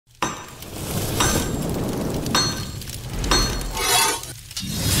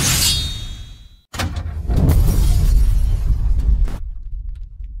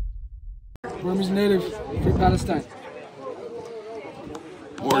Burmese native, free Palestine.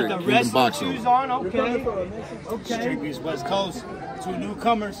 Got the wrestling shoes on, okay. Streetbeefs West Coast, 2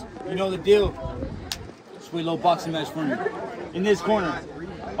 newcomers, you know the deal. Sweet little boxing match for me. In this corner,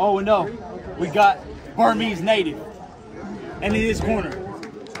 oh no, we got Burmese native. And in this corner,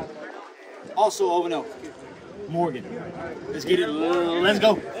 also 0-0, Morgan. Let's get it, let's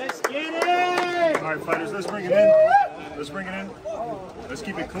go. Let's get it! All right, fighters, let's bring it in. Let's bring it in. Let's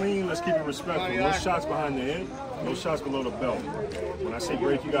keep it clean. Let's keep it respectful. No shots behind the head. No shots below the belt. When I say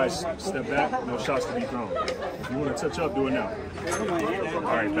break, you guys step back. No shots to be thrown. If you want to touch up, do it now. All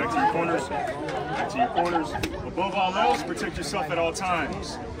right, back to your corners. Back to your corners. Above all else, protect yourself at all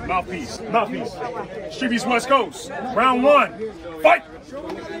times. Mouthpiece. Mouthpiece. Streetbeefs West Coast. Round 1. Fight!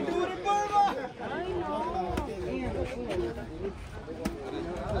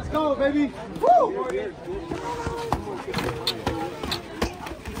 Let's go, baby! Woo!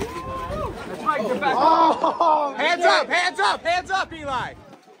 Oh, hands up, hands up, hands up, Eli.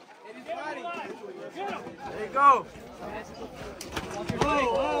 There you go.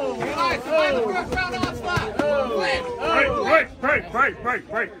 Eli, survive the first round onslaught.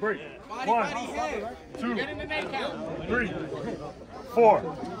 Break. 1, 2, 3, 4,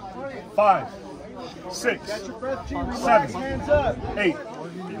 5, 6, 7, 8.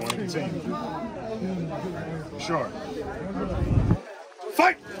 You want to continue? Sure.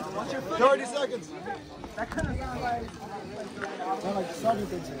 Fight! 30 seconds. That kind of sounds like Southern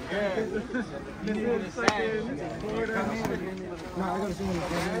things. Yeah. No, I gotta see when it's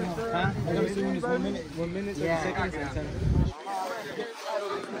 1 minute. Huh? I gotta see when it's 1 minute. 1 minute, 30 seconds, and 10.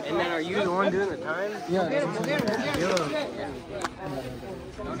 And then are you the one doing the time? Yeah.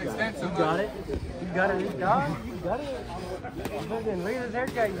 You got it. You got it, dog. You got it. Fucking look at his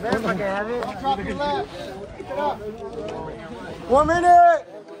haircut. You better fucking have it. Drop your lap. Pick it up. 1 minute.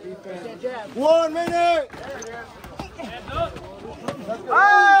 1 minute.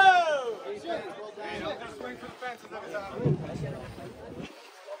 Oh!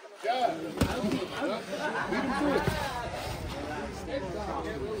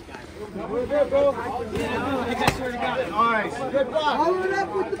 We're good, bro. Nice. Good block. Follow it up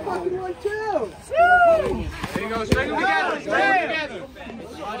with the fucking 1-2. There you go, string them together, string them together.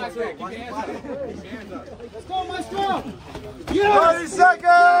 Let's go, Maestro. 30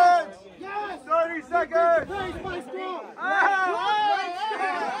 seconds! Yes. 30 seconds! Praise Maestro.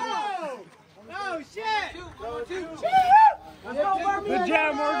 Oh, shit. Good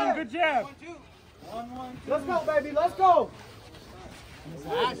jab, Morgan. Good jab. Let's go, baby. Let's go.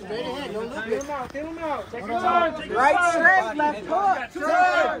 Straight ahead, don't look Feel it. him out. Feel him out. Take your time. Take your Right time. straight, left hook.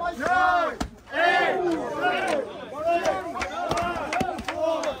 Turn. 8, 7, 6, 5,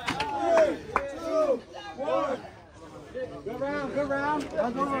 4, 3, 2, 1. Good round. Good round.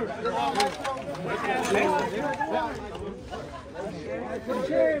 That's one.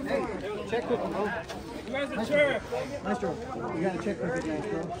 Check with him, bro. Maestro, you gotta check with the guys,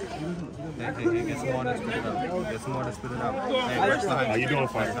 bro. Hey, get some water to spit it out. Get some water to spit it out. Hey, How you doing,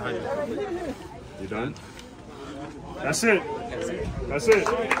 fighter? You done? That's it. That's it.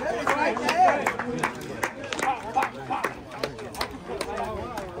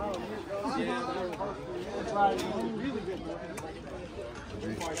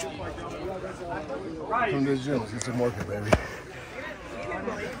 Come to the gym, let's get some working, baby.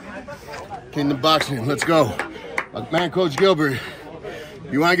 Kingdom Boxing, let's go. Man, Coach Gilbert,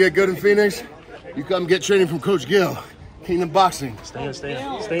 you want to get good in Phoenix? You come get training from Coach Gil. Kingdom Boxing. Stand.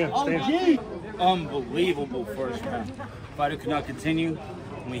 Unbelievable first round. Fighter could not continue,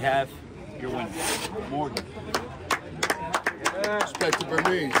 and we have your winner, Morgan. Respect to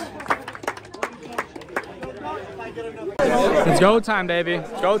Burmese. It's go time, baby.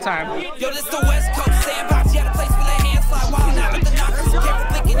 It's go time. Yo, this the West Coast, say about